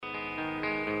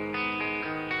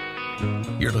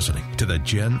You're listening to the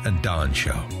Jen and Don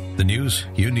Show. The news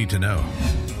you need to know.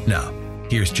 Now,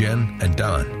 here's Jen and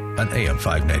Don on AM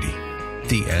 590.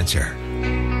 The Answer.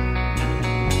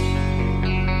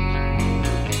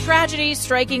 Tragedy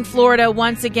striking Florida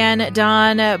once again,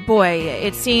 Don. Boy,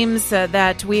 it seems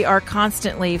that we are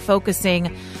constantly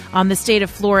focusing on the state of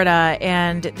Florida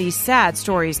and these sad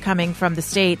stories coming from the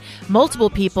state. Multiple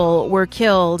people were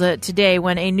killed today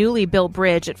when a newly built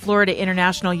bridge at Florida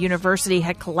International University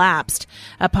had collapsed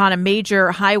upon a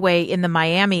major highway in the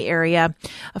Miami area.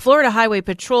 A Florida Highway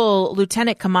Patrol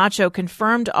Lieutenant Camacho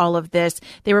confirmed all of this.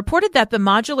 They reported that the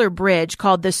modular bridge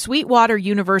called the Sweetwater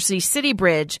University City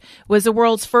Bridge was the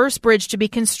world's first bridge to be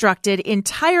constructed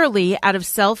entirely out of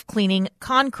self-cleaning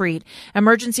concrete.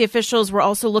 Emergency officials were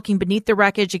also looking beneath the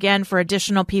wreckage again for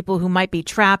additional people who might be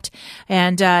trapped.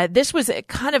 And this was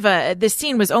this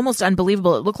scene was almost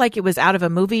unbelievable. It looked like it was out of a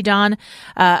movie, Don.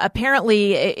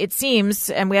 Apparently, it seems,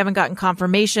 and we haven't gotten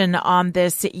confirmation on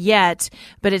this yet,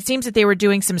 but it seems that they were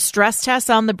doing some stress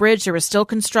tests on the bridge. There was still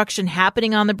construction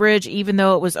happening on the bridge, even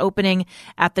though it was opening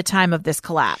at the time of this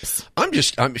collapse.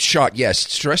 I'm shocked. Yes,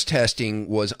 stress testing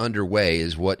was underway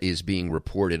is what is being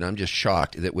reported. I'm just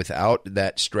shocked that without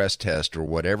that stress test or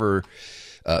whatever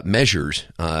measures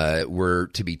were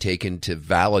to be taken to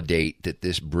validate that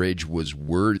this bridge was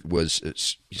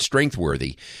strength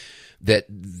worthy, that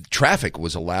traffic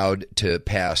was allowed to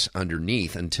pass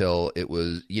underneath until it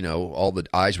was, all the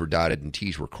I's were dotted and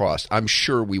T's were crossed. I'm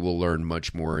sure we will learn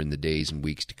much more in the days and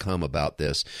weeks to come about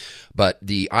this. But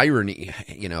the irony,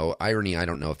 I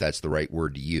don't know if that's the right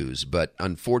word to use, but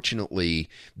unfortunately,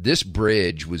 this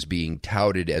bridge was being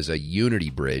touted as a unity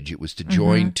bridge. It was to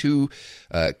join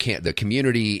the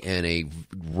community and a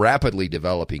rapidly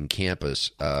developing campus,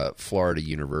 Florida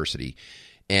University.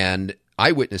 And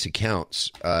eyewitness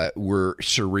accounts were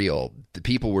surreal. The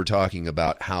people were talking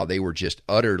about how they were just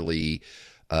utterly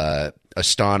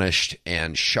astonished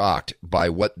and shocked by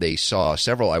what they saw.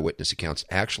 Several eyewitness accounts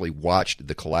actually watched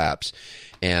the collapse.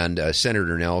 And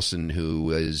Senator Nelson,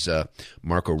 who is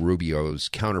Marco Rubio's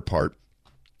counterpart,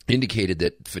 indicated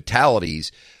that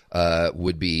fatalities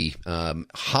would be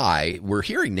high. We're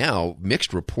hearing now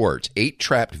mixed reports. 8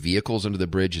 trapped vehicles under the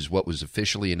bridge is what was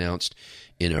officially announced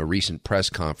in a recent press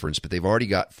conference, but they've already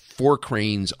got 4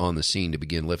 cranes on the scene to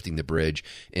begin lifting the bridge,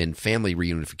 and family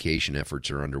reunification efforts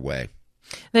are underway.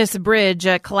 This bridge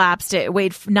collapsed. It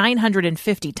weighed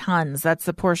 950 tons. That's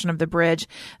the portion of the bridge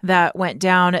that went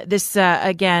down. This,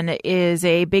 again, is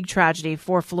a big tragedy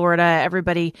for Florida.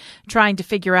 Everybody trying to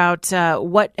figure out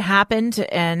what happened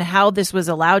and how this was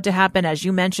allowed to happen. As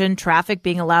you mentioned, traffic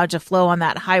being allowed to flow on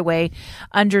that highway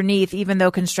underneath, even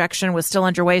though construction was still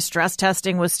underway, stress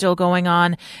testing was still going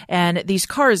on. And these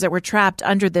cars that were trapped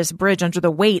under this bridge, under the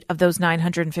weight of those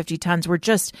 950 tons, were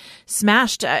just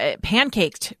smashed,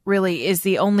 pancaked, really, is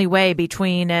the only way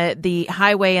between the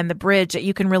highway and the bridge that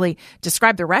you can really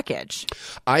describe the wreckage.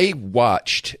 I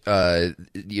watched,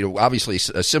 obviously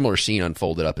a similar scene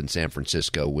unfolded up in San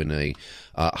Francisco when a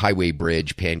highway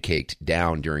bridge pancaked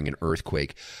down during an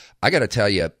earthquake. I got to tell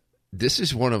you, this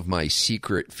is one of my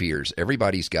secret fears.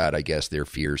 Everybody's got, I guess, their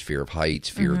fears: fear of heights,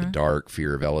 fear of the dark,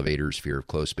 fear of elevators, fear of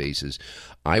close spaces.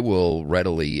 I will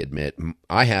readily admit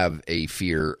I have a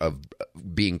fear of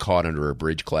being caught under a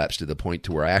bridge collapse to the point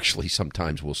to where I actually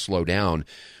sometimes will slow down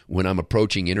when I'm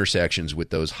approaching intersections with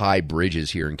those high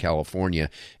bridges here in California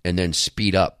and then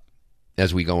speed up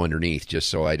as we go underneath, just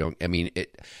so I don't. I mean,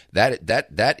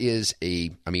 that is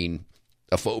a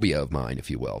phobia of mine, if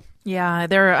you will. Yeah,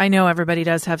 I know everybody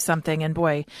does have something. And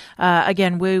boy,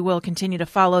 again, we will continue to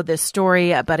follow this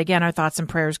story. But again, our thoughts and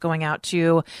prayers going out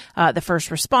to the first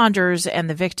responders and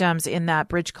the victims in that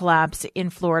bridge collapse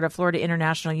in Florida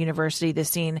International University, the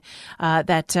scene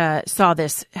that saw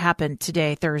this happen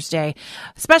today, Thursday.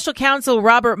 Special counsel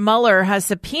Robert Mueller has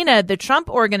subpoenaed the Trump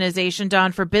Organization,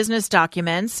 Don, for business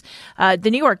documents.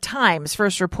 The New York Times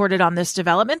first reported on this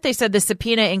development. They said the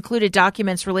subpoena included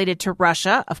documents related to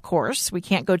Russia. Of course, we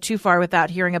can't go too far without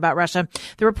hearing about Russia.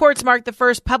 The reports mark the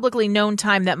first publicly known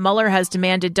time that Mueller has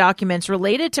demanded documents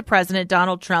related to President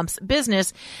Donald Trump's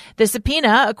business. The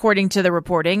subpoena, according to the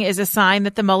reporting, is a sign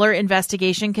that the Mueller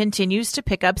investigation continues to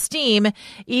pick up steam,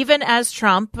 even as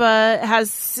Trump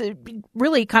has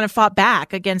really kind of fought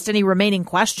back against any remaining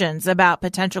questions about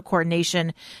potential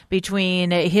coordination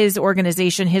between his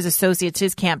organization, his associates,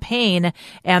 his campaign,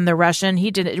 and the Russians.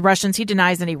 He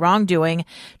denies any wrongdoing.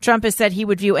 Trump has said he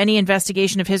would view any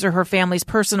investigation of his or her family's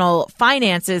personal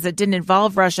finances that didn't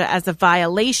involve Russia as a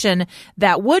violation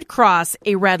that would cross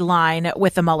a red line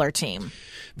with the Mueller team.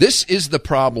 This is the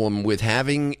problem with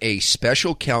having a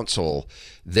special counsel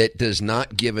that does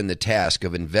not given the task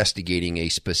of investigating a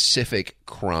specific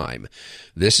crime.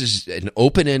 This is an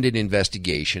open-ended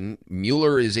investigation.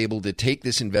 Mueller is able to take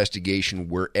this investigation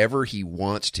wherever he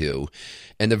wants to.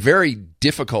 And the very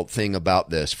difficult thing about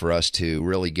this for us to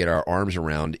really get our arms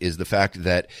around is the fact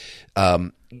that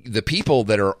the people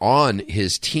that are on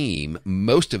his team,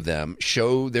 most of them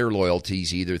show their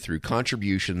loyalties either through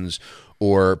contributions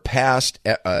or past,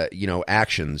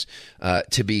 actions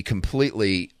to be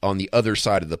completely on the other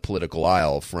side of the political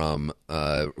aisle from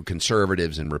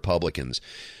conservatives and Republicans.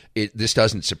 This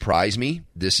doesn't surprise me.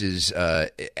 This is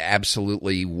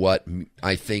absolutely what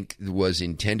I think was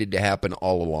intended to happen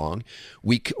all along.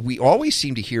 We always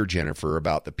seem to hear, Jennifer,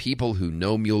 about the people who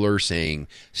know Mueller saying,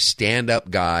 stand up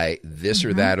guy, this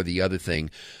or that or the other thing.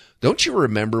 Don't you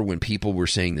remember when people were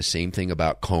saying the same thing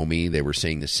about Comey? They were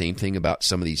saying the same thing about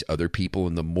some of these other people.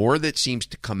 And the more that seems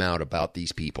to come out about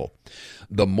these people,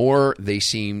 the more they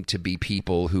seem to be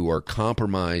people who are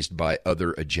compromised by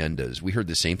other agendas. We heard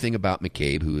the same thing about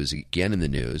McCabe, who is again in the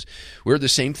news. We heard the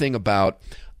same thing about,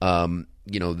 the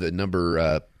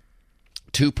number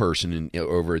 2 person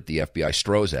over at the FBI,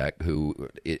 Strozak, who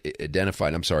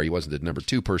identified, I'm sorry, he wasn't the number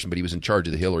 2 person, but he was in charge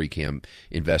of the Hillary Cam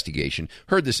investigation.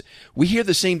 Heard this. We hear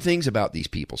the same things about these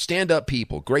people, stand-up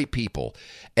people, great people.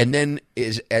 And then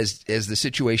as the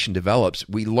situation develops,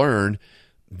 we learn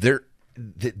they're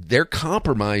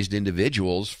compromised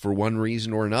individuals for one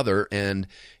reason or another. And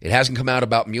it hasn't come out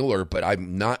about Mueller, but I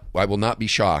will not be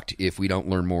shocked if we don't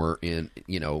learn more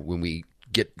when we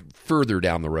get further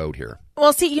down the road here.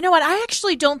 Well, see, you know what? I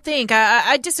actually don't think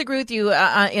I disagree with you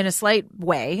in a slight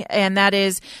way. And that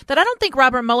is that I don't think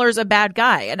Robert Mueller is a bad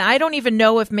guy. And I don't even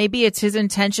know if maybe it's his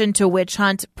intention to witch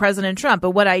hunt President Trump.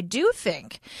 But what I do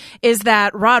think is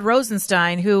that Rod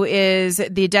Rosenstein, who is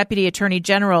the Deputy Attorney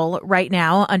General right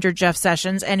now under Jeff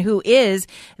Sessions and who is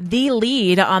the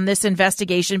lead on this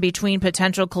investigation between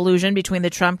potential collusion between the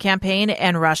Trump campaign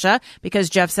and Russia,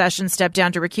 because Jeff Sessions stepped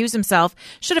down to recuse himself,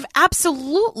 should have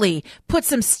absolutely put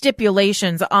some stipulations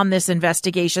on this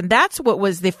investigation. That's what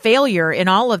was the failure in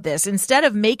all of this. Instead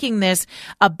of making this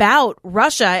about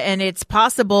Russia and its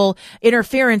possible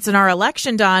interference in our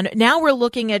election, Don, now we're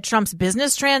looking at Trump's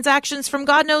business transactions from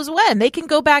God knows when. They can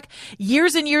go back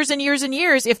years and years and years and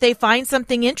years. If they find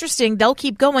something interesting, they'll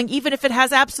keep going, even if it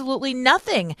has absolutely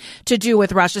nothing to do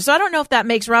with Russia. So I don't know if that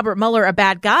makes Robert Mueller a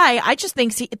bad guy. I just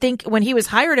think when he was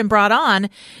hired and brought on,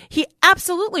 he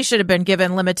absolutely should have been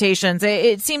given limitations.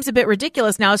 It seems a bit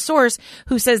ridiculous. Now, a source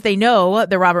who says they know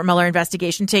the Robert Mueller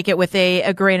investigation, take it with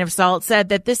a grain of salt, said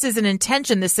that this is an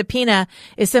intention. The subpoena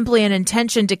is simply an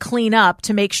intention to clean up,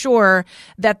 to make sure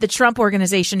that the Trump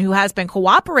organization, who has been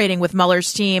cooperating with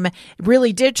Mueller's team,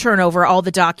 really did turn over all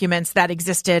the documents that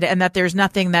existed and that there's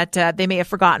nothing that they may have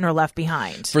forgotten or left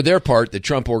behind. For their part, the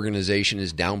Trump organization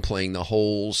is downplaying the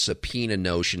whole subpoena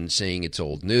notion, saying it's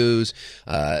old news.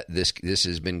 This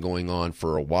has been going on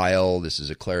for a while. This is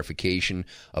a clarification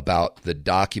about the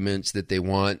documents that they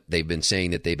want. They've been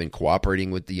saying that they've been cooperating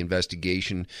with the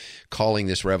investigation, calling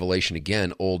this revelation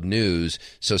again old news.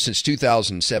 So since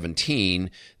 2017,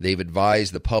 they've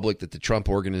advised the public that the Trump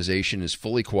organization is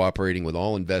fully cooperating with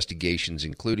all investigations,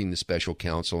 including the special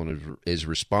counsel, and is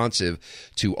responsive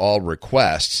to all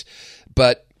requests.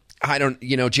 But I don't,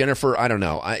 Jennifer, I don't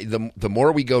know. The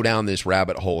more we go down this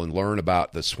rabbit hole and learn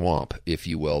about the swamp, if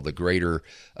you will, the greater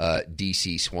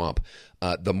D.C. swamp,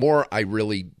 the more I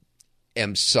really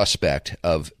am suspect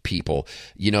of people.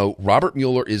 Robert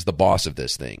Mueller is the boss of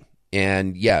this thing.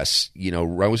 And yes,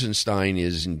 Rosenstein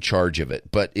is in charge of it,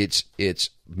 but it's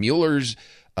Mueller's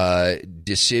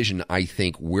decision, I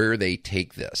think, where they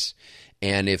take this.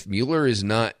 And if Mueller is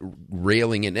not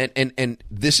railing in, and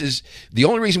this is the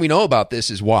only reason we know about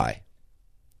this is why?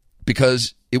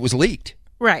 Because it was leaked.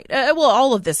 Right. Well,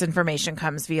 all of this information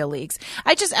comes via leaks.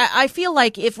 I feel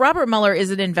like if Robert Mueller is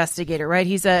an investigator, right?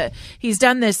 He's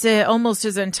done this almost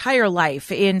his entire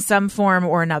life in some form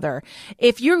or another.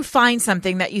 If you find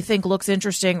something that you think looks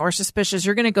interesting or suspicious,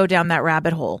 you're going to go down that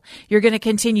rabbit hole. You're going to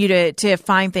continue to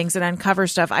find things and uncover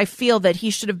stuff. I feel that he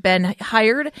should have been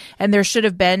hired and there should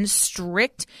have been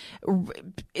strict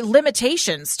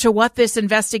limitations to what this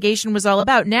investigation was all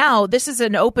about. Now, this is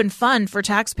an open fund for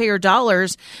taxpayer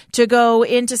dollars to go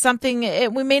into something.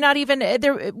 We may not even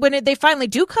when they finally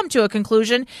do come to a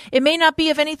conclusion, it may not be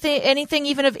of anything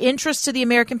even of interest to the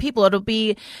American people. It'll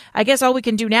be, I guess, all we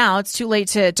can do now. It's too late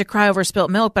to cry over spilt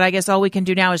milk, but I guess all we can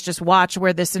do now is just watch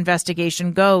where this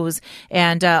investigation goes.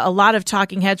 And a lot of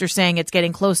talking heads are saying it's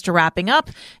getting close to wrapping up.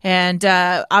 And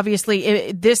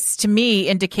obviously, this to me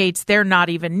indicates they're not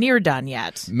even near done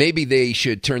yet. Maybe they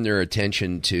should turn their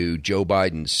attention to Joe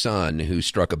Biden's son, who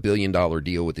struck a $1 billion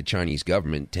deal with the Chinese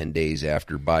government 10 days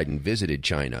after Biden visited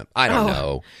China. I don't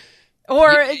know. Or,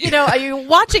 are you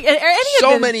watching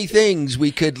any of many things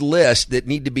we could list that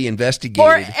need to be investigated.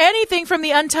 Or anything from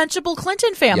the untouchable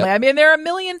Clinton family. Yep. I mean, there are a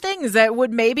million things that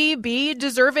would maybe be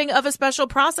deserving of a special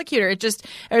prosecutor.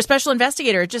 Or a special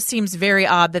investigator. It just seems very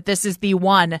odd that this is the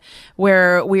one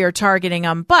where we are targeting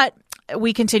them. But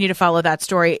we continue to follow that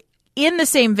story. In the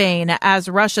same vein as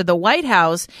Russia, the White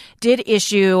House did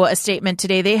issue a statement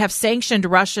today. They have sanctioned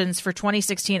Russians for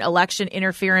 2016 election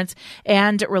interference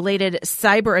and related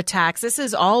cyber attacks. This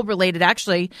is all related,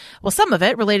 actually, well, some of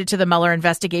it related to the Mueller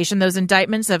investigation. Those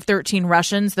indictments of 13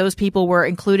 Russians, those people were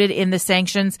included in the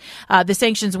sanctions. The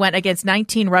sanctions went against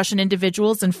 19 Russian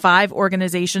individuals and 5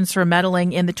 organizations for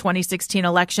meddling in the 2016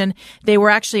 election. They were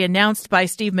actually announced by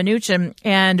Steve Mnuchin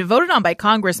and voted on by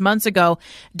Congress months ago.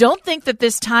 Don't think that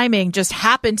this timing just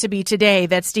happened to be today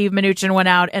that Steve Mnuchin went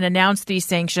out and announced these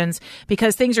sanctions,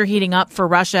 because things are heating up for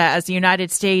Russia as the United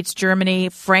States, Germany,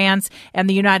 France, and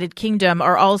the United Kingdom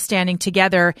are all standing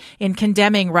together in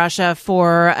condemning Russia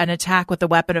for an attack with a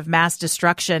weapon of mass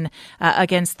destruction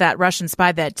against that Russian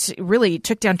spy that really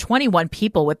took down 21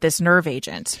 people with this nerve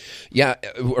agent. Yeah,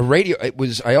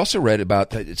 I also read about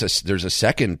that. There's a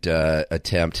second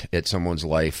attempt at someone's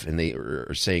life, and they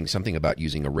are saying something about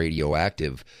using a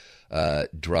radioactive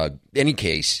drug. In any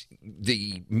case,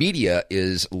 the media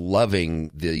is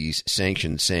loving these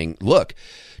sanctions, saying, look,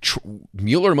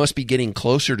 Mueller must be getting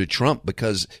closer to Trump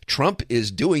because Trump is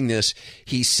doing this.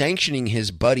 He's sanctioning his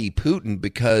buddy Putin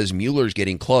because Mueller's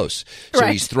getting close. So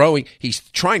right. he's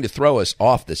trying to throw us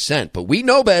off the scent. But we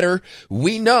know better.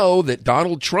 We know that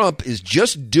Donald Trump is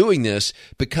just doing this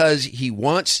because he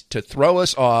wants to throw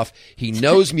us off. He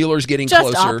knows Mueller's getting just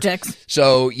closer. Optics.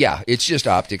 So, yeah, it's just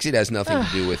optics. It has nothing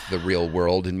to do with the real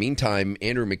world. And meantime,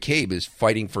 Andrew McCabe is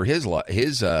fighting for his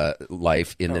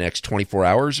life in the next 24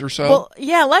 hours or so. Well,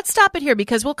 yeah, let's stop it here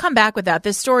because we'll come back with that.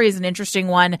 This story is an interesting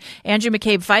one. Andrew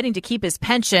McCabe fighting to keep his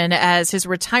pension as his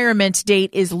retirement date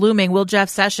is looming. Will Jeff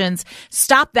Sessions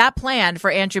stop that plan for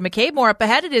Andrew McCabe? More up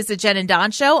ahead. It is the Jen and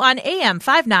Don Show on AM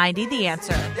 590, The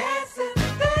Answer.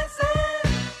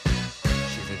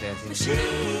 She's a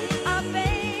dancing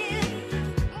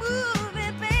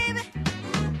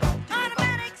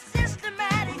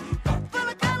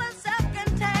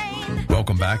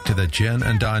Welcome back to the Jen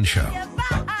and Don Show.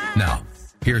 Now,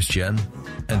 here's Jen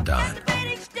and Don.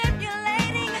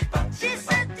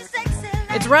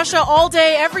 It's Russia all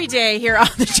day, every day here on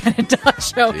the Jen and Don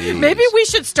Show. Jeez. Maybe we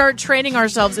should start training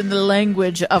ourselves in the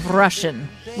language of Russian.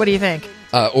 What do you think?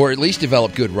 Or at least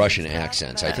develop good Russian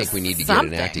accents. I think we need to get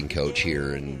Something. an acting coach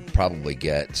here and probably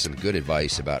get some good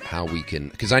advice about how we can.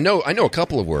 Because I know a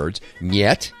couple of words: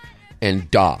 "Niet" and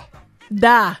 "da."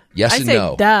 Da. Yes I and say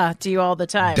no. da to you all the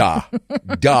time. Da.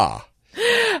 Da.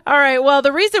 All right. Well,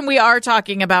 the reason we are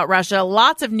talking about Russia,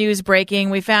 lots of news breaking.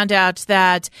 We found out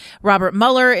that Robert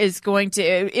Mueller is going to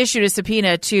issue a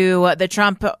subpoena to the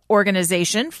Trump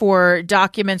organization for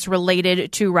documents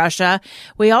related to Russia.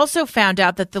 We also found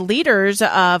out that the leaders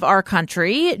of our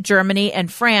country, Germany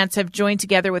and France, have joined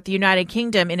together with the United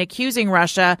Kingdom in accusing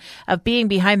Russia of being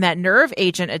behind that nerve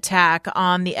agent attack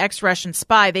on the ex-Russian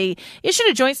spy. They issued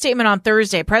a joint statement on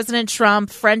Thursday. President Trump,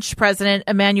 French President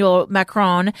Emmanuel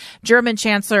Macron, German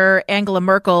Chancellor Angela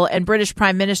Merkel, and British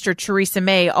Prime Minister Theresa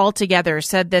May all together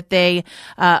said that they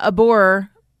abhor.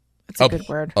 That's a good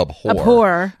word.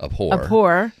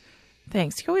 Abhor.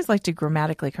 Thanks. You always like to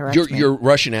grammatically correct me. Your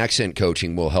Russian accent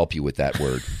coaching will help you with that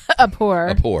word. Abhor.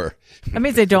 Abhor. That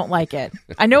means they don't like it.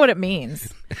 I know what it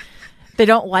means. They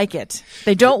don't like it.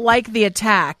 They don't like the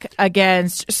attack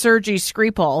against Sergei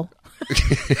Skripal.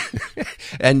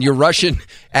 And your Russian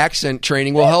accent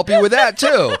training will help you with that,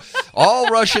 too. All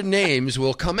Russian names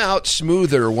will come out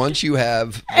smoother once you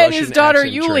have And Russian his daughter,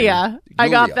 accent Yulia. training. I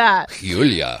got that.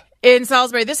 Yulia. In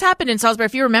Salisbury. This happened in Salisbury.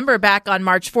 If you remember back on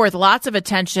March 4th, lots of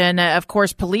attention. Of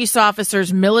course, police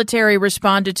officers, military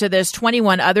responded to this.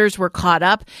 21 others were caught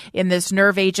up in this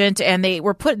nerve agent, and they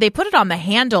put it on the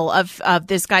handle of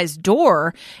this guy's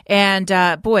door. And,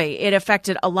 boy, it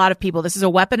affected a lot of people. This is a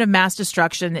weapon of mass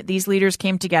destruction. These leaders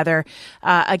came together,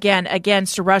 again,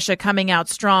 against Russia coming out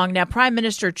strong. Now, Prime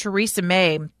Minister Theresa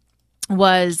May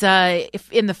was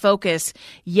in the focus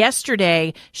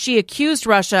yesterday. She accused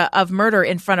Russia of murder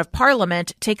in front of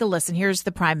Parliament. Take a listen. Here's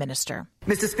the Prime Minister.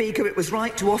 Mr. Speaker, it was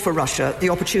right to offer Russia the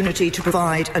opportunity to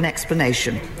provide an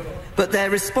explanation, but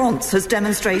their response has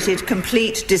demonstrated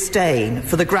complete disdain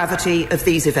for the gravity of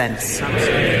these events.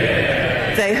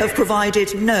 They have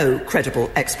provided no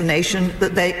credible explanation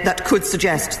that could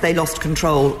suggest they lost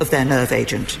control of their nerve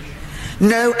agent.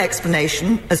 No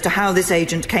explanation as to how this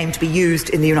agent came to be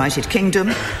used in the United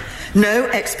Kingdom. No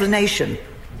explanation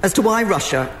as to why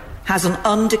Russia has an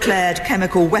undeclared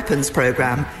chemical weapons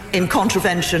program in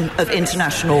contravention of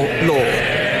international law.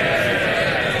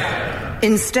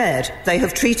 Instead, they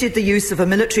have treated the use of a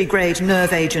military-grade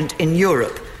nerve agent in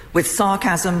Europe with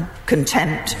sarcasm,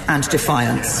 contempt and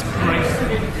defiance.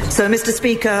 So, Mr.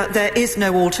 Speaker, there is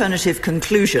no alternative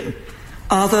conclusion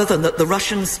other than that the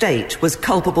Russian state was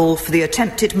culpable for the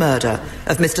attempted murder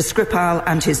of Mr. Skripal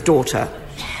and his daughter,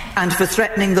 and for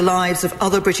threatening the lives of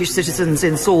other British citizens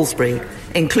in Salisbury,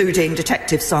 including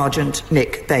Detective Sergeant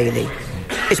Nick Bailey.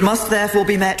 It must therefore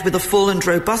be met with a full and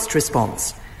robust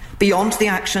response, beyond the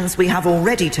actions we have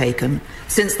already taken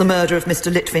since the murder of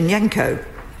Mr. Litvinenko,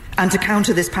 and to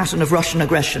counter this pattern of Russian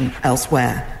aggression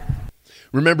elsewhere.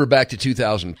 Remember back to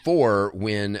 2004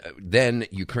 when then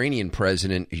Ukrainian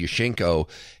President Yushchenko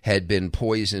had been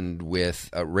poisoned with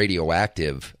a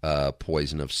radioactive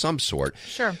poison of some sort.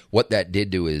 Sure. What that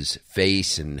did to his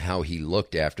face and how he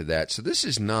looked after that. So this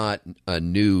is not a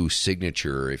new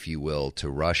signature, if you will, to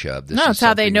Russia. No, it's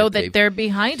how they know that they're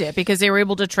behind it, because they were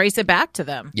able to trace it back to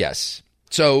them. Yes.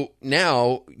 So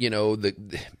now,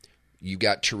 you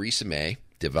got Theresa May.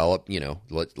 Develop,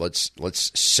 let's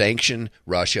sanction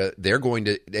Russia. They're going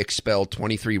to expel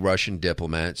 23 Russian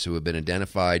diplomats who have been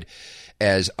identified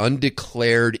as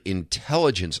undeclared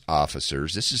intelligence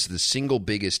officers. This is the single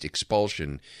biggest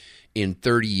expulsion in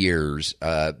 30 years.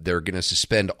 They're going to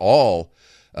suspend all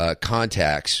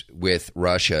contacts with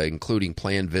Russia, including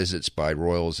planned visits by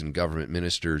royals and government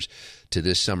ministers to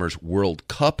this summer's World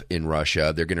Cup in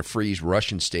Russia. They're going to freeze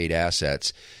Russian state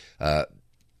assets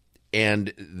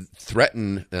and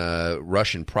threaten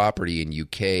Russian property in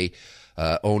UK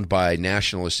owned by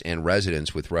nationalists and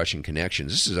residents with Russian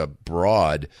connections. This is a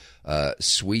broad,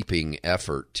 sweeping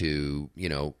effort to,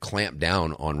 clamp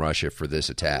down on Russia for this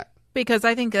attack. Because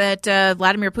I think that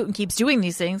Vladimir Putin keeps doing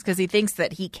these things because he thinks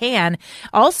that he can.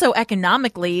 Also,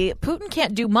 economically, Putin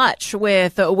can't do much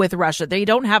with Russia. They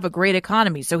don't have a great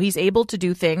economy, so he's able to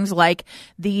do things like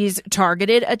these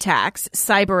targeted attacks,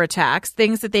 cyber attacks,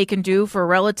 things that they can do for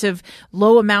relative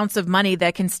low amounts of money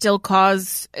that can still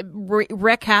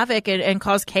wreak havoc and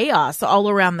cause chaos all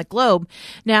around the globe.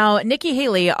 Now, Nikki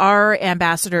Haley, our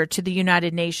ambassador to the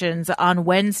United Nations, on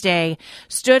Wednesday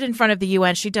stood in front of the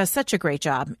UN. She does such a great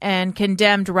job and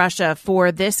condemned Russia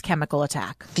for this chemical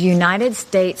attack. The United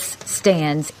States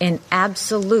stands in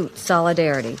absolute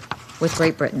solidarity with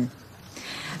Great Britain.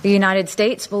 The United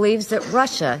States believes that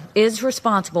Russia is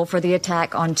responsible for the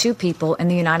attack on 2 people in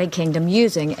the United Kingdom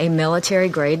using a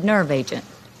military-grade nerve agent.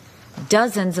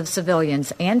 Dozens of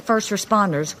civilians and first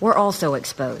responders were also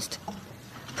exposed.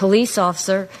 Police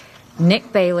officer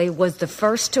Nick Bailey was the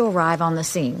first to arrive on the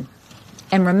scene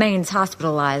and remains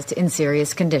hospitalized in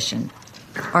serious condition.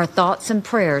 Our thoughts and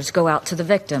prayers go out to the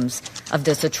victims of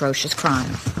this atrocious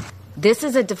crime. This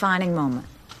is a defining moment.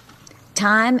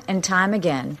 Time and time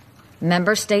again,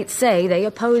 member states say they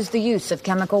oppose the use of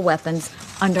chemical weapons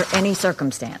under any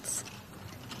circumstance.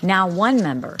 Now one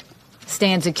member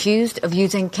stands accused of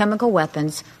using chemical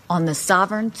weapons on the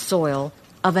sovereign soil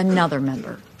of another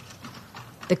member.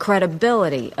 The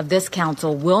credibility of this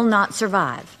council will not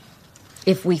survive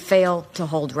if we fail to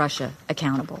hold Russia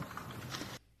accountable.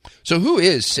 So who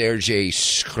is Sergei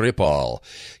Skripal?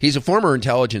 He's a former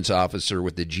intelligence officer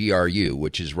with the GRU,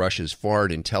 which is Russia's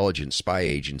foreign intelligence spy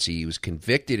agency. He was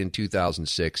convicted in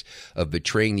 2006 of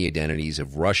betraying the identities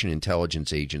of Russian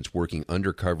intelligence agents working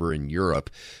undercover in Europe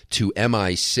to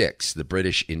MI6, the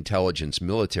British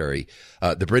military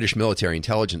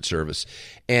intelligence service.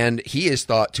 And he is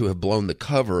thought to have blown the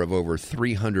cover of over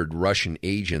 300 Russian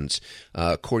agents,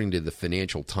 according to the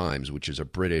Financial Times, which is a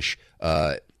British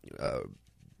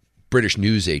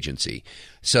news agency.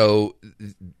 So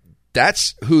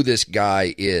that's who this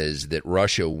guy is that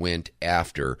Russia went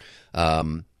after.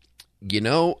 If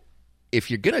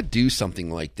you're going to do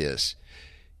something like this,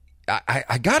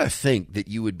 I got to think that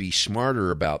you would be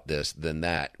smarter about this than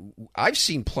that. I've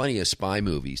seen plenty of spy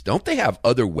movies. Don't they have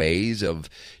other ways of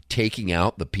taking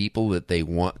out the people that they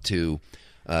want to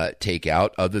take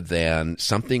out other than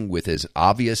something with as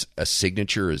obvious a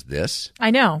signature as this?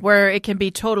 I know, where it can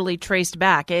be totally traced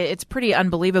back. It's pretty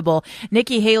unbelievable.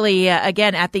 Nikki Haley,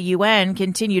 again, at the UN,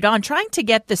 continued on trying to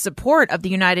get the support of the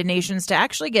United Nations to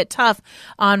actually get tough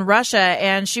on Russia.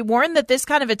 And she warned that this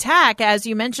kind of attack, as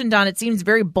you mentioned, Don, it seems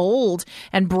very bold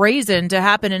and brazen to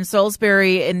happen in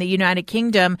Salisbury in the United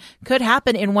Kingdom, could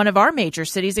happen in one of our major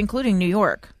cities, including New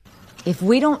York. If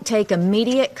we don't take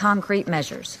immediate concrete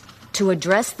measures to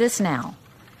address this now,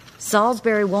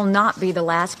 Salisbury will not be the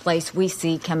last place we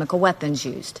see chemical weapons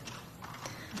used.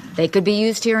 They could be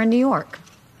used here in New York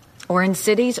or in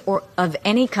cities or of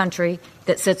any country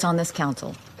that sits on this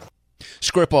council.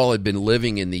 Skripal had been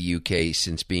living in the UK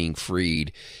since being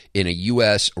freed in a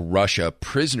U.S.-Russia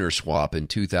prisoner swap in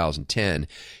 2010.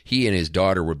 He and his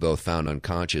daughter were both found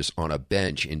unconscious on a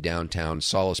bench in downtown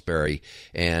Salisbury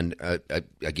and,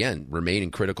 again, remain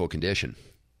in critical condition.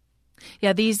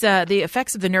 Yeah, these the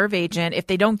effects of the nerve agent, if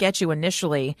they don't get you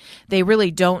initially, they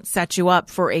really don't set you up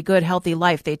for a good, healthy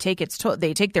life. They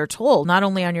take their toll, not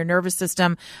only on your nervous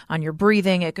system, on your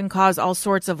breathing. It can cause all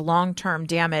sorts of long-term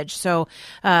damage. So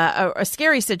a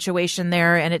scary situation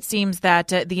there, and it seems that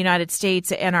the United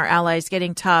States and our allies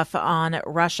getting tough on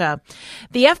Russia.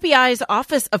 The FBI's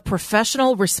Office of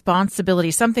Professional Responsibility,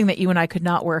 something that you and I could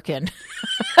not work in.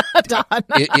 Don.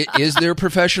 Is there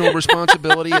professional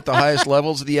responsibility at the highest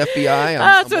levels of the FBI?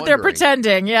 That's what they're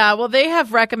pretending. Yeah. Well, they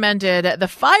have recommended the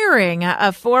firing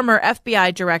of former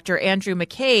FBI Director Andrew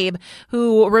McCabe,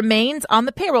 who remains on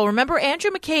the payroll. Remember,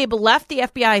 Andrew McCabe left the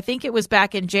FBI, I think it was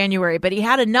back in January, but he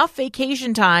had enough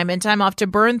vacation time and time off to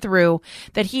burn through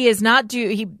that he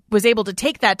was able to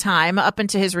take that time up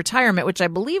into his retirement, which I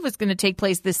believe was going to take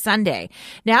place this Sunday.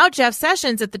 Now, Jeff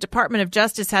Sessions at the Department of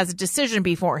Justice has a decision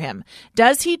before him.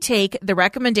 Does he take the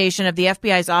recommendation of the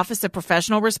FBI's Office of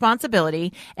Professional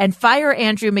Responsibility and fire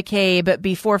Andrew McCabe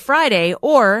before Friday,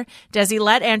 or does he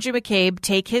let Andrew McCabe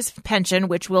take his pension,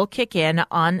 which will kick in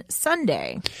on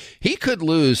Sunday? He could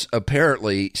lose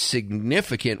apparently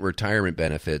significant retirement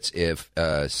benefits if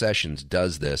Sessions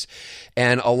does this.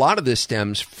 And a lot of this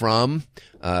stems from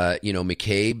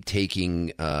McCabe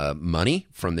taking money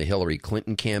from the Hillary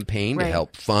Clinton campaign to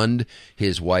help fund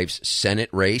his wife's Senate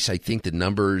race. I think the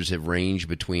numbers have ranged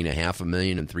between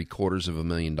 $500,000 and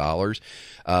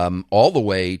 $750,000, all the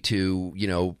way to,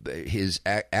 his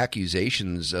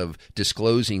accusations of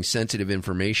disclosing sensitive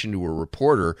information to a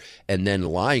reporter and then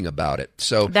lying about it.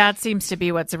 So that seems to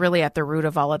be what's really at the root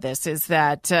of all of this is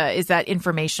that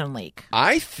information leak.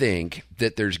 I think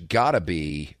that there's got to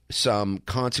be some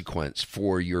consequence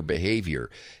for your behavior.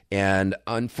 And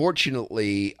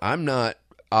unfortunately, I'm not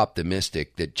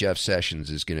optimistic that Jeff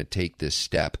Sessions is going to take this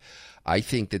step. I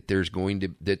think that they're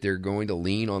going to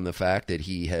lean on the fact that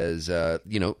he has,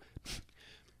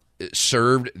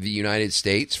 served the United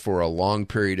States for a long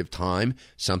period of time.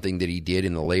 Something that he did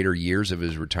in the later years of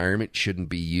his retirement shouldn't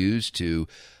be used to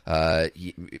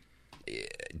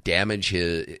damage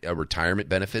a retirement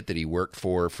benefit that he worked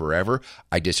for forever.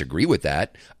 I disagree with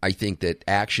that. I think that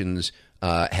actions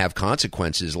have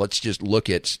consequences. Let's just look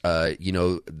at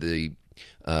the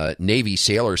Navy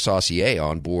sailor Saucier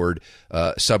on board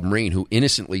submarine who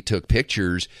innocently took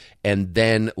pictures and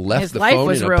then left his the life phone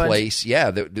was in a ruined. place.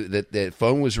 Yeah, the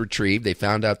phone was retrieved. They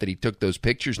found out that he took those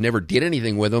pictures, never did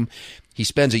anything with them. He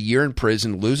spends a year in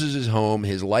prison, loses his home.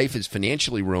 His life is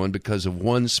financially ruined because of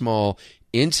one small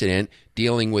incident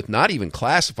dealing with not even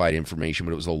classified information,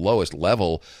 but it was the lowest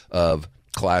level of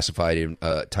classified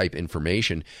type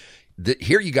information.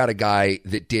 Here you got a guy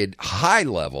that did high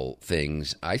level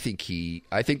things. I think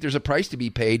there's a price to be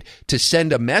paid to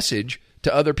send a message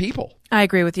to other people. I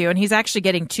agree with you. And he's actually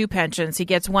getting two pensions. He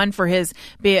gets one for his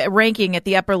ranking at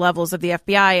the upper levels of the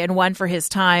FBI and one for his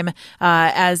time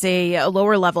as a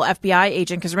lower level FBI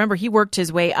agent. Because remember, he worked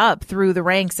his way up through the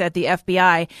ranks at the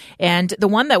FBI. And the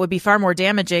one that would be far more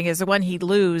damaging is the one he'd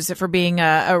lose for being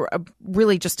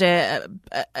really just a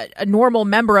normal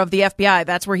member of the FBI.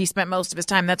 That's where he spent most of his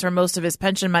time. That's where most of his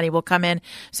pension money will come in.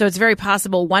 So it's very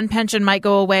possible one pension might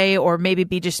go away or maybe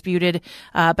be disputed.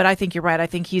 But I think you're right. I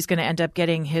think he's going to end up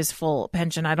getting his full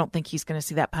pension. I don't think he's going to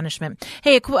see that punishment.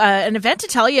 Hey, an event to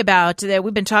tell you about that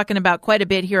we've been talking about quite a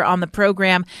bit here on the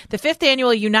program. The 5th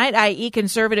annual Unite IE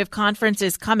Conservative Conference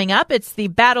is coming up. It's the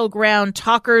Battleground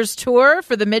Talkers Tour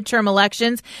for the midterm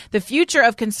elections. The future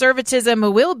of conservatism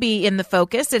will be in the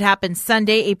focus. It happens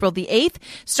Sunday, April the 8th,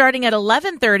 starting at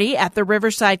 11:30 at the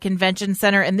Riverside Convention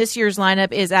Center. And this year's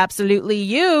lineup is absolutely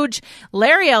huge.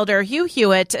 Larry Elder, Hugh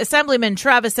Hewitt, Assemblyman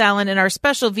Travis Allen, and our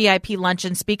special VIP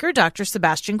luncheon speaker, Dr.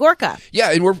 Sebastian Gorka. Yeah.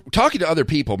 Yeah, and we're talking to other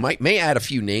people. May add a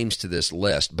few names to this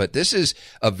list, but this is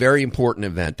a very important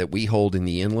event that we hold in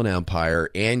the Inland Empire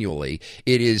annually.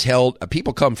 It is held,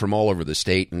 people come from all over the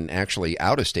state and actually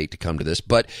out of state to come to this,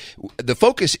 but the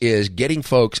focus is getting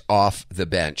folks off the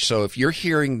bench. So if you're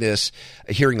hearing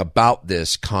about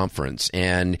this conference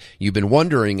and you've been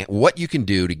wondering what you can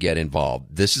do to get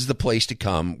involved, this is the place to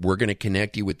come. We're going to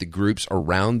connect you with the groups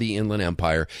around the Inland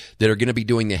Empire that are going to be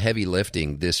doing the heavy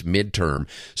lifting this midterm.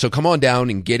 So come on down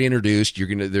and get introduced.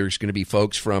 There's going to be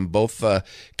folks from both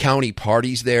county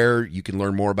parties there. You can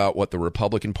learn more about what the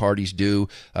Republican parties do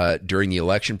during the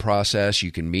election process.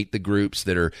 You can meet the groups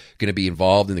that are going to be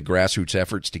involved in the grassroots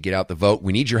efforts to get out the vote.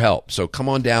 We need your help. So come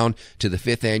on down to the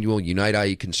 5th Annual Unite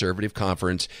IE Conservative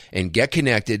Conference and get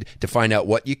connected to find out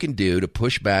what you can do to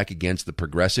push back against the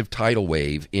progressive tidal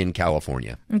wave in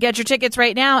California. Get your tickets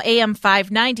right now,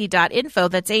 am590.info.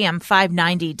 That's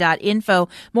am590.info.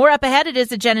 More up ahead, it is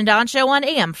the Jen and Don Show on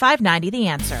AM 590, The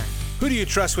Answer. Who do you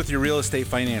trust with your real estate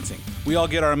financing? We all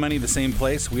get our money the same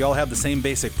place. We all have the same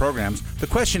basic programs. The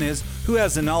question is, who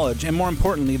has the knowledge and, more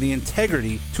importantly, the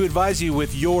integrity to advise you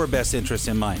with your best interests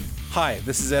in mind? Hi,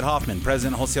 this is Ed Hoffman,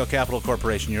 President, Wholesale Capital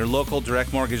Corporation, your local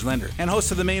direct mortgage lender, and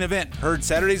host of The Main Event, heard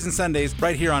Saturdays and Sundays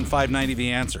right here on 590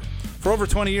 The Answer. For over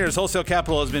 20 years, Wholesale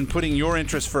Capital has been putting your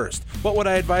interests first. What would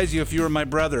I advise you if you were my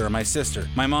brother or my sister,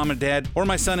 my mom and dad, or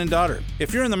my son and daughter?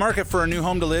 If you're in the market for a new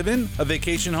home to live in, a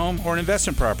vacation home, or an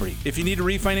investment property, if you need to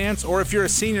refinance, or if you're a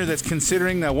senior that's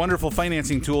considering that wonderful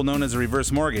financing tool known as a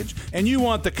reverse mortgage, and you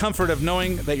want the comfort of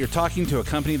knowing that you're talking to a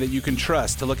company that you can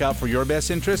trust to look out for your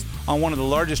best interest on one of the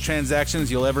largest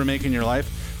transactions you'll ever make in your life,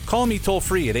 call me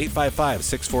toll-free at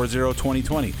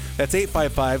 855-640-2020. That's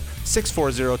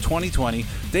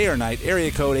 855-640-2020, day or night,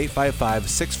 area code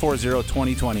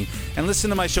 855-640-2020. And listen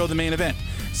to my show, The Main Event,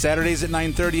 Saturdays at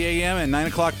 9:30 a.m. and 9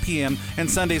 o'clock p.m.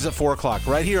 and Sundays at 4 o'clock,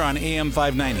 right here on AM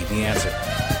 590, The Answer.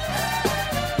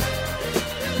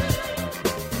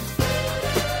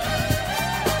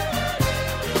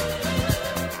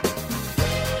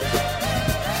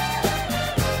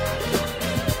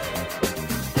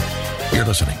 You're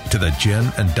listening to the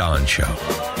Jen and Don Show.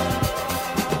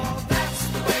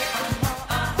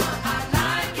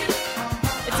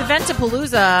 It's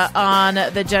Eventapalooza on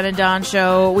the Jen and Don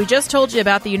Show. We just told you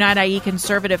about the Unite IE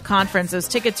Conservative Conference. Those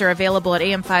tickets are available at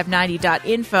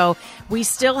am590.info. We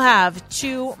still have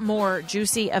 2 more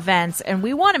juicy events, and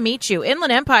we want to meet you.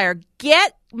 Inland Empire,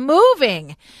 get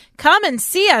moving. Come and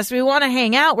see us. We want to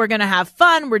hang out. We're going to have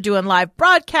fun. We're doing live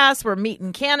broadcasts. We're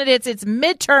meeting candidates. It's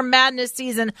midterm madness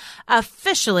season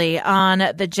officially on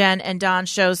the Jen and Don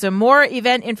Show. So more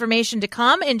event information to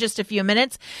come in just a few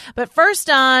minutes. But first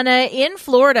in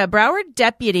Florida, Broward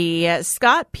Deputy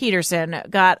Scott Peterson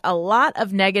got a lot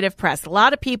of negative press. A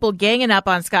lot of people ganging up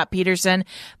on Scott Peterson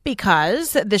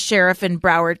because the sheriff in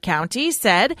Broward County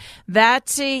said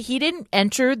that he didn't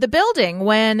enter the building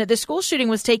when the school shooting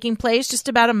was taking place just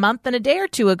about a month and a day or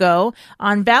two ago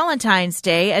on Valentine's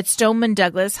Day at Stoneman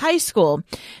Douglas High School.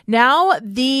 Now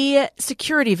the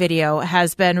security video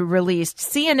has been released.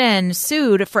 CNN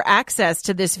sued for access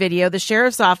to this video. The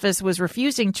sheriff's office was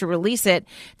refusing to release it.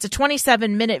 It's a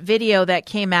 27-minute video that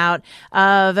came out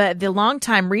of the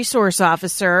longtime resource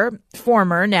officer,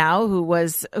 former now, who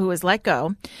was let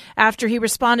go after he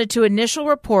responded to initial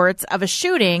reports of a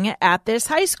shooting at this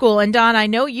high school. And Don, I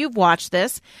know you've watched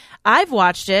this. I've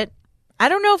watched it. I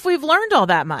don't know if we've learned all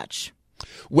that much.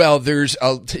 Well,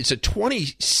 it's a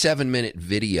 27-minute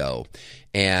video,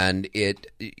 and it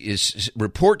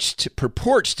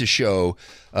purports to show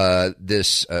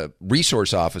this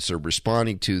resource officer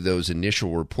responding to those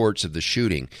initial reports of the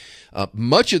shooting.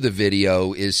 Much of the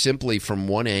video is simply from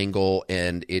one angle,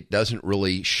 and it doesn't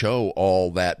really show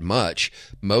all that much.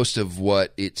 Most of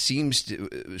what it seems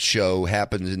to show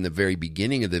happens in the very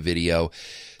beginning of the video.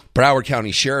 Broward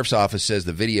County Sheriff's Office says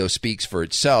the video speaks for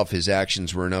itself. His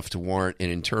actions were enough to warrant an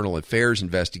internal affairs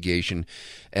investigation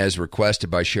as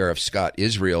requested by Sheriff Scott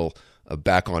Israel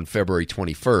back on February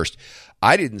 21st.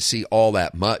 I didn't see all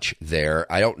that much there.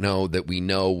 I don't know that we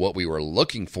know what we were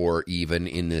looking for even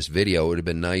in this video. It would have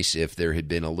been nice if there had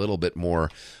been a little bit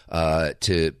more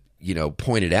to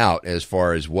pointed out as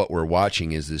far as what we're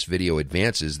watching as this video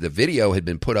advances. The video had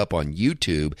been put up on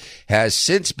YouTube, has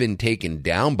since been taken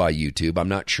down by YouTube. I'm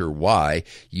not sure why.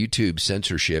 YouTube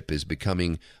censorship is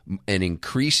becoming an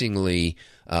increasingly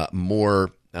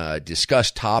more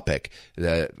discussed topic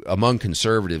among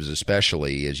conservatives,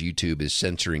 especially as YouTube is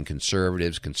censoring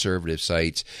conservative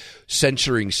sites,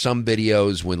 censoring some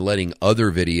videos when letting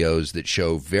other videos that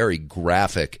show very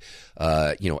graphic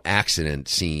accident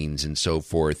scenes and so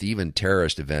forth, even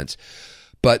terrorist events.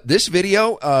 But this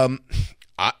video, I'm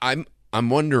I'm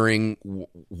wondering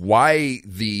why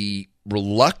the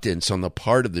reluctance on the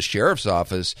part of the sheriff's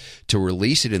office to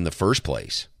release it in the first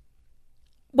place.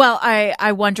 Well,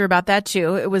 I wonder about that,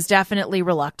 too. It was definitely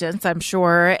reluctance, I'm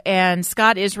sure. And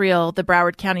Scott Israel, the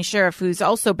Broward County Sheriff, who's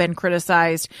also been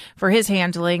criticized for his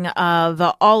handling of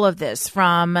all of this,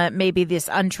 from maybe this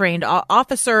untrained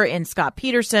officer in Scott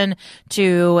Peterson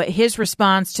to his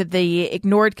response to the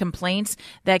ignored complaints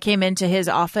that came into his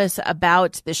office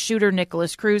about the shooter,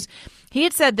 Nicholas Cruz. He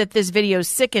had said that this video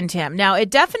sickened him. Now, it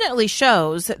definitely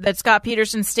shows that Scott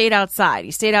Peterson stayed outside.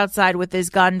 He stayed outside with his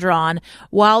gun drawn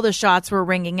while the shots were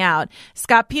ringing out.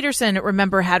 Scott Peterson,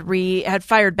 remember, had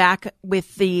fired back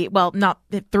with not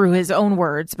through his own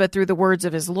words, but through the words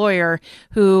of his lawyer,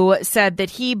 who said that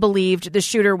he believed the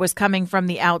shooter was coming from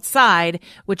the outside,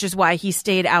 which is why he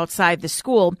stayed outside the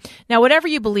school. Now, whatever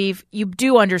you believe, you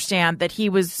do understand that he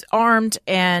was armed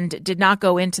and did not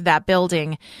go into that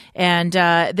building. And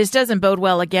this doesn't bode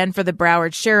well again for the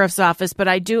Broward Sheriff's Office, but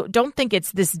I don't think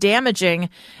it's this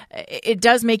damaging. It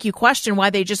does make you question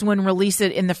why they just wouldn't release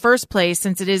it in the first place,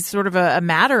 since it is sort of a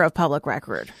matter of public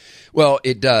record. Well,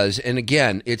 it does. And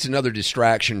again, it's another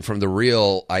distraction from the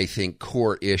real, I think,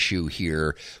 core issue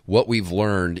here. What we've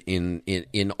learned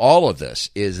in all of this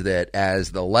is that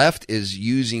as the left is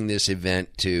using this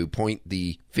event to point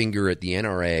the finger at the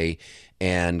NRA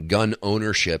and gun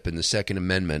ownership in the Second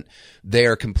Amendment, they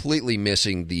are completely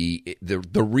missing the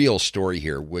real story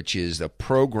here, which is a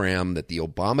program that the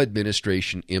Obama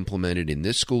administration implemented in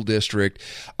this school district.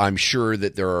 I'm sure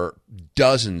that there are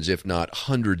dozens, if not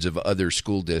hundreds, of other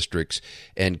school districts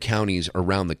and counties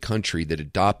around the country that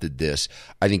adopted this.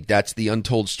 I think that's the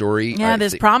untold story. Yeah,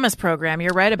 this Promise program.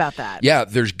 You're right about that. Yeah,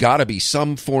 there's got to be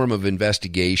some form of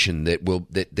investigation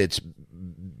that's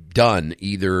done,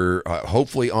 either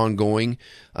hopefully ongoing,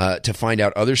 to find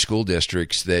out other school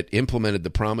districts that implemented the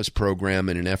Promise program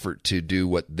in an effort to do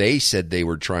what they said they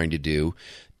were trying to do,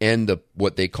 and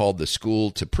what they called the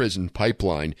school to prison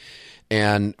pipeline,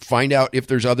 and find out if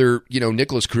there's other,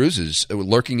 Nicholas Cruzes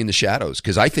lurking in the shadows,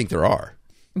 because I think there are.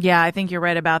 Yeah, I think you're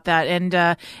right about that.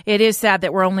 And it is sad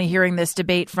that we're only hearing this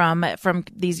debate from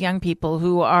these young people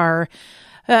who are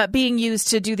being used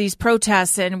to do these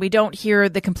protests, and we don't hear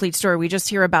the complete story. We just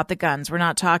hear about the guns. We're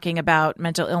not talking about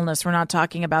mental illness. We're not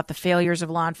talking about the failures of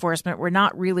law enforcement. We're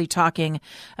not really talking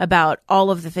about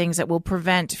all of the things that will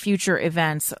prevent future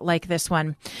events like this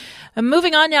one.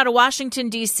 Moving on now to Washington,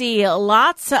 D.C.,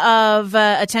 lots of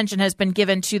attention has been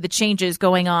given to the changes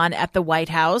going on at the White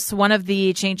House. One of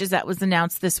the changes that was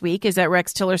announced this week is that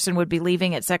Rex Tillerson would be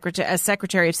leaving as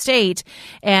Secretary of State,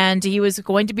 and he was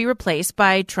going to be replaced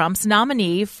by Trump's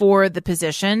nominee for the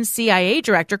position,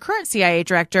 current CIA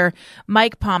Director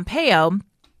Mike Pompeo.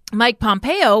 Mike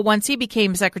Pompeo, once he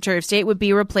became Secretary of State, would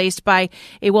be replaced by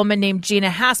a woman named Gina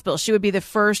Haspel. She would be the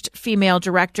first female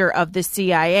director of the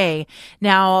CIA.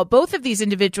 Now, both of these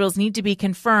individuals need to be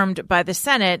confirmed by the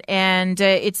Senate, and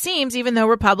it seems, even though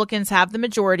Republicans have the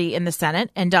majority in the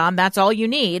Senate, and Don, that's all you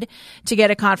need to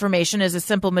get a confirmation is a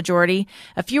simple majority,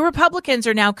 a few Republicans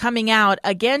are now coming out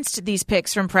against these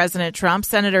picks from President Trump.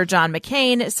 Senator John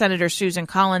McCain, Senator Susan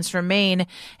Collins from Maine,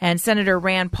 and Senator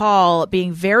Rand Paul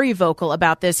being very vocal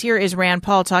about this. Here is Rand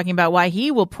Paul talking about why he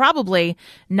will probably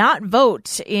not vote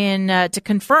to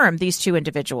confirm these two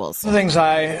individuals. One of the things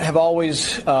I have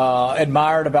always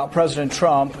admired about President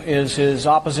Trump is his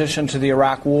opposition to the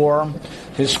Iraq War,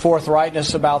 his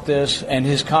forthrightness about this, and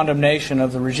his condemnation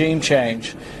of the regime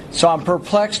change. So I'm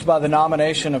perplexed by the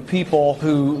nomination of people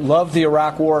who love the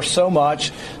Iraq War so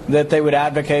much that they would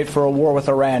advocate for a war with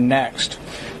Iran next.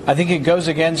 I think it goes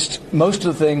against most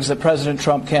of the things that President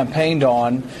Trump campaigned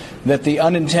on, that the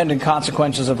unintended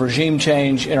consequences of regime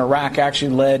change in Iraq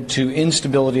actually led to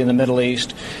instability in the Middle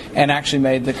East and actually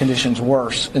made the conditions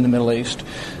worse in the Middle East.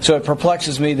 So it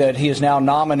perplexes me that he is now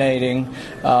nominating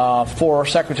for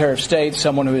Secretary of State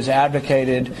someone who has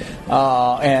advocated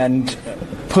and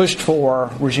pushed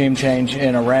for regime change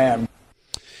in Iran.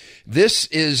 This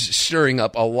is stirring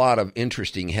up a lot of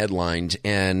interesting headlines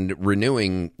and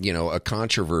renewing, a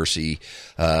controversy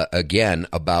again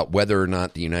about whether or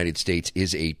not the United States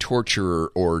is a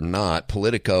torturer or not.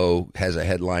 Politico has a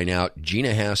headline out,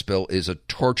 Gina Haspel is a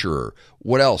torturer.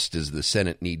 What else does the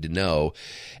Senate need to know?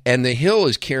 And The Hill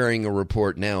is carrying a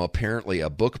report now. Apparently, a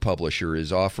book publisher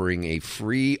is offering a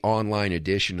free online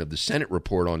edition of the Senate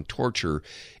report on torture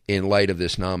in light of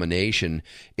this nomination.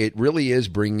 It really is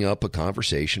bringing up a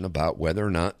conversation about whether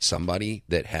or not somebody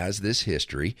that has this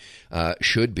history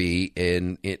should be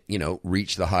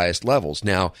reach the highest levels.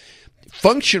 Now,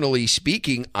 functionally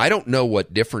speaking, I don't know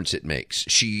what difference it makes.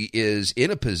 She is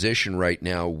in a position right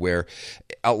now where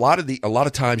a lot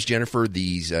of times, Jennifer,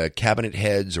 these cabinet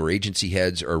heads or agency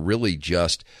heads are really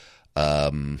just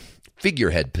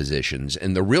figurehead positions,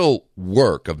 and the real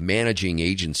work of managing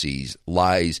agencies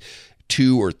lies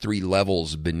 2 or 3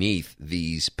 levels beneath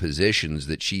these positions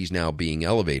that she's now being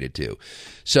elevated to.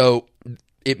 So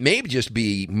it may just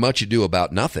be much ado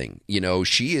about nothing. You know,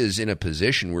 she is in a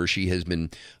position where she has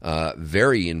been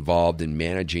very involved in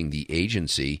managing the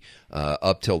agency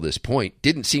up till this point.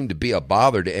 Didn't seem to be a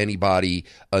bother to anybody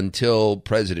until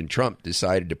President Trump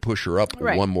decided to push her up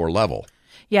one more level.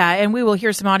 Yeah, and we will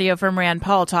hear some audio from Rand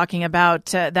Paul talking about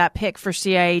that pick for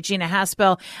CIA, Gina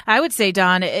Haspel. I would say,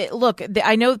 Don, look,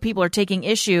 I know people are taking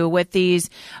issue with these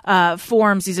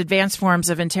forms, these advanced forms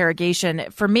of interrogation.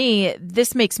 For me,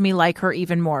 this makes me like her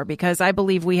even more because I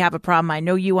believe we have a problem. I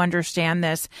know you understand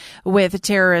this with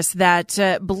terrorists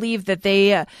that believe that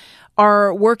they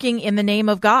are working in the name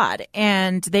of God,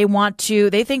 and they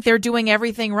think they're doing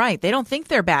everything right. They don't think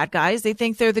they're bad guys. They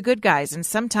think they're the good guys. And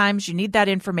sometimes you need that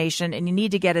information and you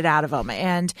need to get it out of them.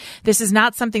 And this is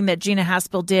not something that Gina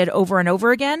Haspel did over and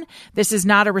over again. This is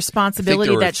not a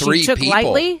responsibility that she took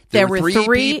lightly. There were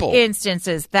three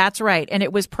instances. That's right. And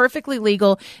it was perfectly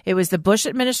legal. It was the Bush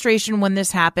administration when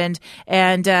this happened.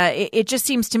 And it just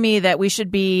seems to me that we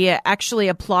should be actually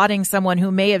applauding someone who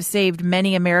may have saved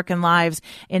many American lives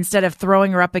instead of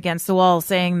throwing her up against the wall,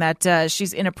 saying that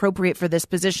she's inappropriate for this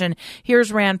position.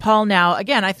 Here's Rand Paul now.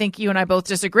 Again, I think you and I both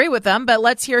disagree with them, but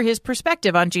let's hear his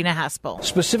perspective on Gina Haspel.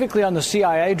 Specifically on the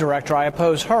CIA director, I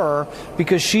oppose her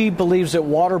because she believes that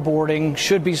waterboarding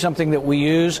should be something that we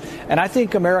use. And I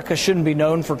think America shouldn't be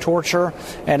known for torture.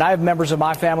 And I have members of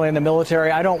my family in the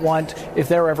military. I don't want, if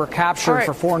they're ever captured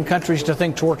for foreign countries, to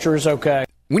think torture is okay.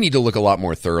 We need to look a lot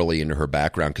more thoroughly into her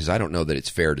background because I don't know that it's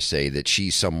fair to say that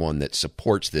she's someone that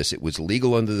supports this. It was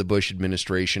legal under the Bush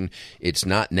administration. It's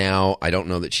not now. I don't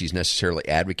know that she's necessarily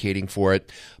advocating for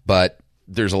it, but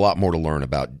there's a lot more to learn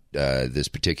about this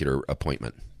particular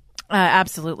appointment.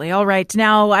 Absolutely. All right.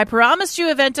 Now, I promised you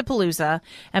Eventapalooza,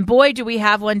 and boy, do we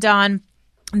have one, Don.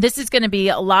 This is going to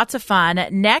be lots of fun.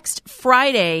 Next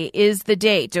Friday is the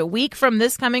date. A week from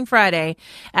this coming Friday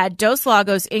at Dos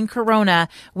Lagos in Corona,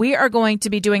 we are going to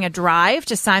be doing a drive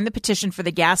to sign the petition for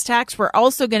the gas tax. We're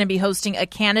also going to be hosting a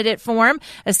candidate forum.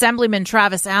 Assemblyman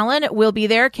Travis Allen will be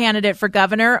there, candidate for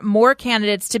governor. More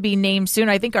candidates to be named soon.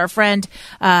 I think our friend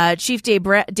Chief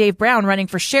Dave Brown, running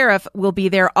for sheriff, will be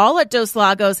there, all at Dos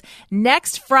Lagos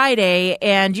next Friday.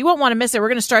 And you won't want to miss it. We're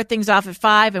going to start things off at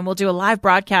 5, and we'll do a live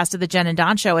broadcast of the Jen and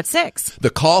Don Show at 6. The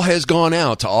call has gone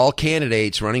out to all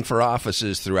candidates running for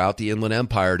offices throughout the Inland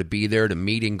Empire to be there to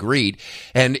meet and greet.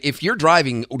 And if you're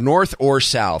driving north or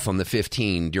south on the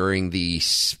 15 during the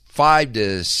 5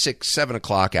 to 6, 7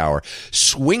 o'clock hour,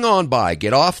 swing on by,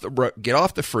 get off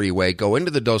the freeway, go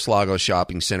into the Dos Lagos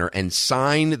Shopping Center, and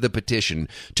sign the petition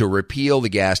to repeal the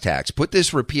gas tax. Put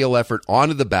this repeal effort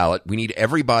onto the ballot. We need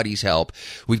everybody's help.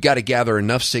 We've got to gather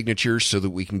enough signatures so that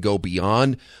we can go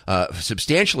beyond,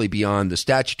 substantially beyond the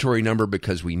statutory number,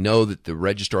 because we know that the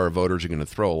registrar of voters are going to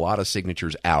throw a lot of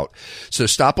signatures out. So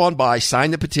stop on by,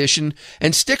 sign the petition,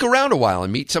 and stick around a while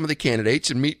and meet some of the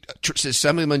candidates and meet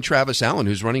Assemblyman Travis Allen,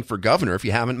 who's running for governor, if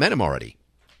you haven't met him already.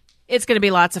 It's going to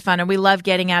be lots of fun, and we love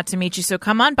getting out to meet you. So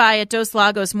come on by at Dos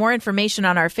Lagos. More information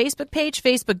on our Facebook page,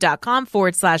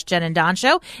 facebook.com/Jen and Don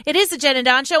Show. It is the Jen and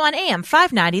Don Show on AM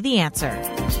 590, The Answer.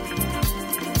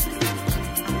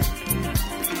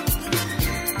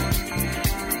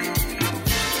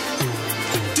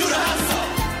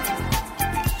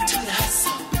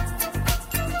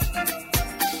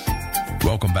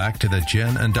 Welcome back to the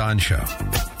Jen and Don Show.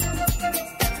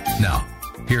 Now,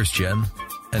 here's Jen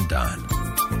and Don.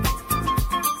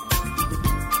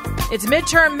 It's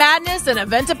midterm madness and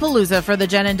Eventapalooza for the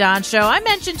Jen and Don Show. I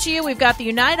mentioned to you we've got the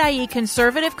Unite IE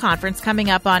Conservative Conference coming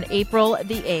up on April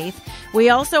the 8th. We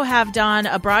also have, Don,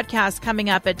 a broadcast coming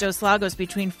up at Dos Lagos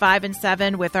between 5 and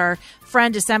 7 with our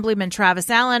friend Assemblyman Travis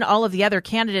Allen. All of the other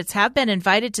candidates have been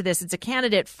invited to this. It's a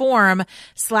candidate forum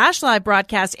 / live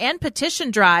broadcast and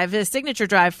petition drive, a signature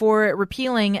drive for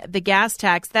repealing the gas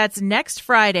tax. That's next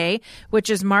Friday, which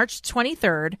is March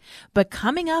 23rd. But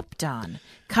coming up, Don,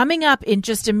 coming up in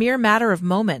just a mere matter of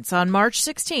moments on March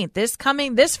 16th,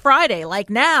 this Friday, like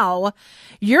now,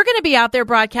 you're going to be out there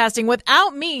broadcasting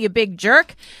without me, you big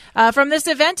jerk. From this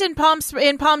event in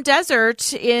Palm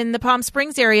Desert in the Palm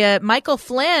Springs area, Michael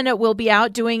Flynn will be be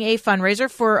out doing a fundraiser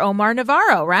for Omar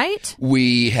Navarro, right?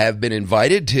 We have been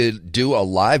invited to do a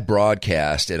live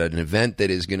broadcast at an event that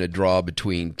is going to draw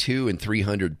between 200 and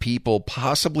 300 people,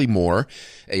 possibly more.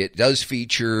 It does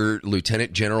feature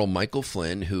Lieutenant General Michael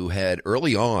Flynn, who had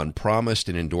early on promised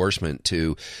an endorsement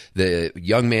to the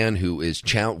young man who is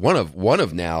one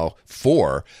of now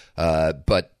 4,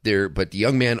 but the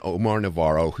young man Omar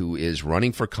Navarro, who is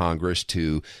running for Congress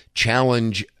to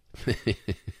challenge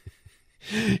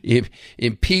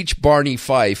impeach Barney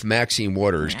Fife, Maxine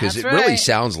Waters, because it really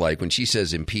sounds like when she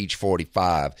says impeach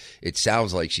 45, it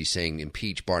sounds like she's saying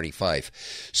impeach Barney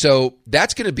Fife. So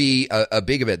that's going to be a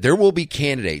big event. There will be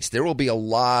candidates. There will be a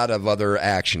lot of other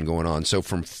action going on. So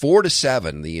from 4 to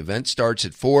 7, the event starts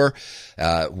at 4.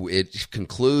 It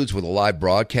concludes with a live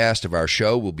broadcast of our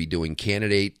show. We'll be doing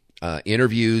candidate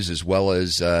interviews, as well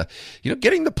as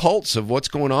getting the pulse of what's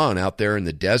going on out there in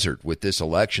the desert with this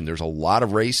election. There's a lot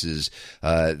of races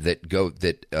that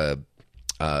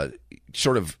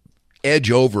sort of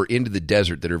edge over into the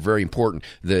desert that are very important.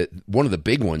 One of the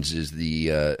big ones is the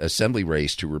assembly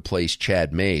race to replace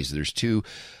Chad Mays. There's 2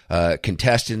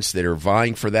 contestants that are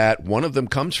vying for that. One of them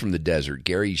comes from the desert.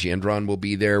 Gary Gendron will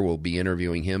be there. We'll be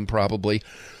interviewing him probably.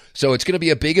 So it's going to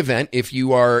be a big event. If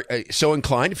you are so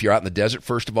inclined, if you're out in the desert,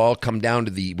 first of all, come down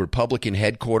to the Republican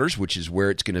headquarters, which is where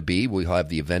it's going to be. We'll have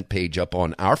the event page up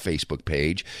on our Facebook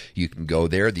page. You can go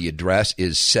there. The address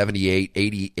is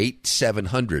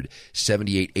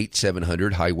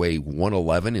 788700 Highway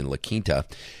 111 in La Quinta.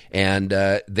 And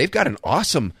they've got an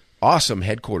awesome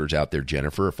headquarters out there,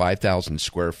 Jennifer, a 5,000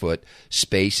 square foot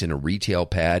space and a retail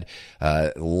pad.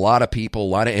 A lot of people, a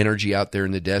lot of energy out there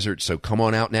in the desert. So come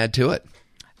on out and add to it.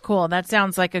 Cool. That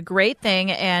sounds like a great thing,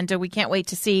 and we can't wait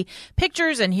to see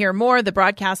pictures and hear more. The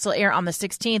broadcast will air on the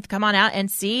 16th. Come on out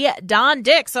and see Don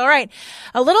Dix. All right.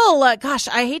 A little,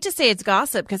 I hate to say it's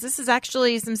gossip because this is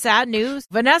actually some sad news.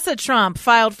 Vanessa Trump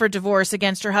filed for divorce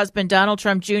against her husband, Donald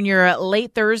Trump Jr.,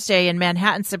 late Thursday in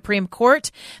Manhattan Supreme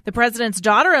Court. The president's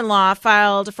daughter-in-law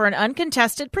filed for an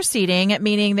uncontested proceeding,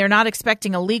 meaning they're not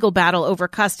expecting a legal battle over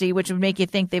custody, which would make you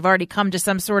think they've already come to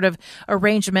some sort of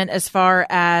arrangement as far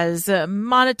as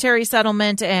monetary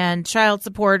settlement and child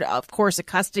support, of course, a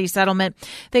custody settlement.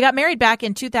 They got married back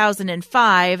in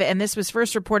 2005, and this was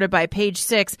first reported by Page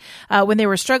Six when they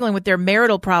were struggling with their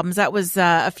marital problems. That was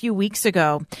a few weeks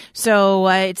ago. So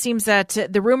it seems that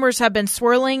the rumors have been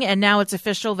swirling, and now it's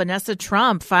official. Vanessa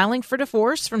Trump filing for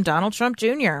divorce from Donald Trump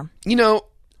Jr.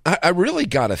 I really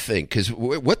got to think, because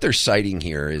what they're citing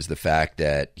here is the fact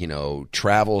that,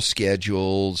 travel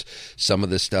schedules, some of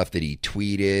the stuff that he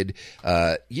tweeted,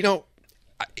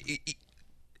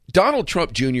 Donald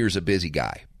Trump Jr. is a busy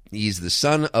guy. He's the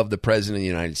son of the president of the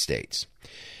United States.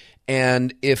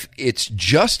 And if it's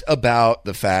just about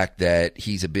the fact that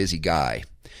he's a busy guy,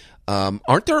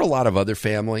 aren't there a lot of other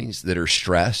families that are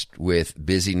stressed with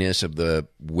busyness of the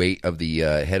weight of the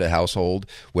head of household,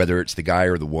 whether it's the guy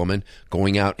or the woman,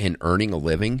 going out and earning a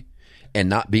living and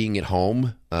not being at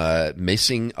home,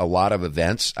 missing a lot of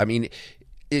events? I mean,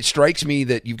 it strikes me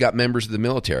that you've got members of the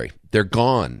military. They're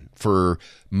gone for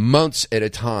months at a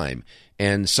time,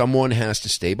 and someone has to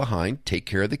stay behind, take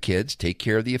care of the kids, take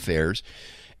care of the affairs.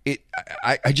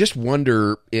 I just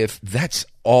wonder if that's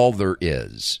all there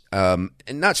is, and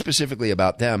not specifically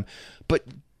about them, but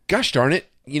gosh darn it,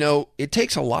 it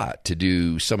takes a lot to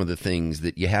do some of the things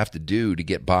that you have to do to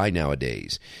get by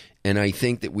nowadays, and I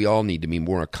think that we all need to be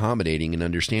more accommodating in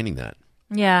understanding that.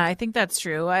 Yeah, I think that's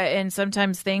true. And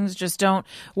sometimes things just don't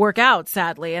work out,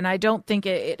 sadly. And I don't think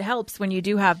it helps when you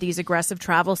do have these aggressive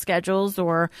travel schedules,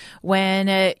 or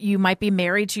when you might be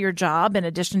married to your job in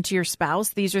addition to your spouse.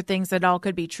 These are things that all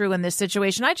could be true in this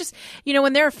situation. I just,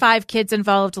 when there are 5 kids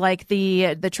involved like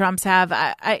the Trumps have,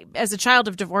 I as a child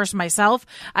of divorce myself,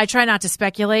 I try not to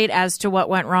speculate as to what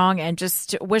went wrong and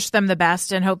just wish them the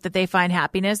best and hope that they find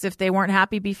happiness. If they weren't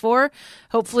happy before,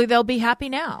 hopefully they'll be happy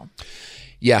now.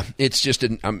 Yeah, it's just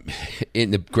in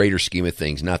the greater scheme of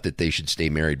things, not that they should stay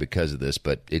married because of this,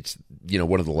 but it's,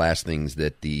 one of the last things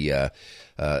that the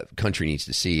country needs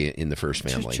to see in the first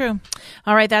family. True.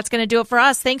 All right, that's going to do it for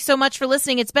us. Thanks so much for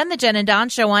listening. It's been the Jen and Don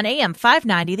Show on AM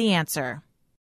 590, The Answer.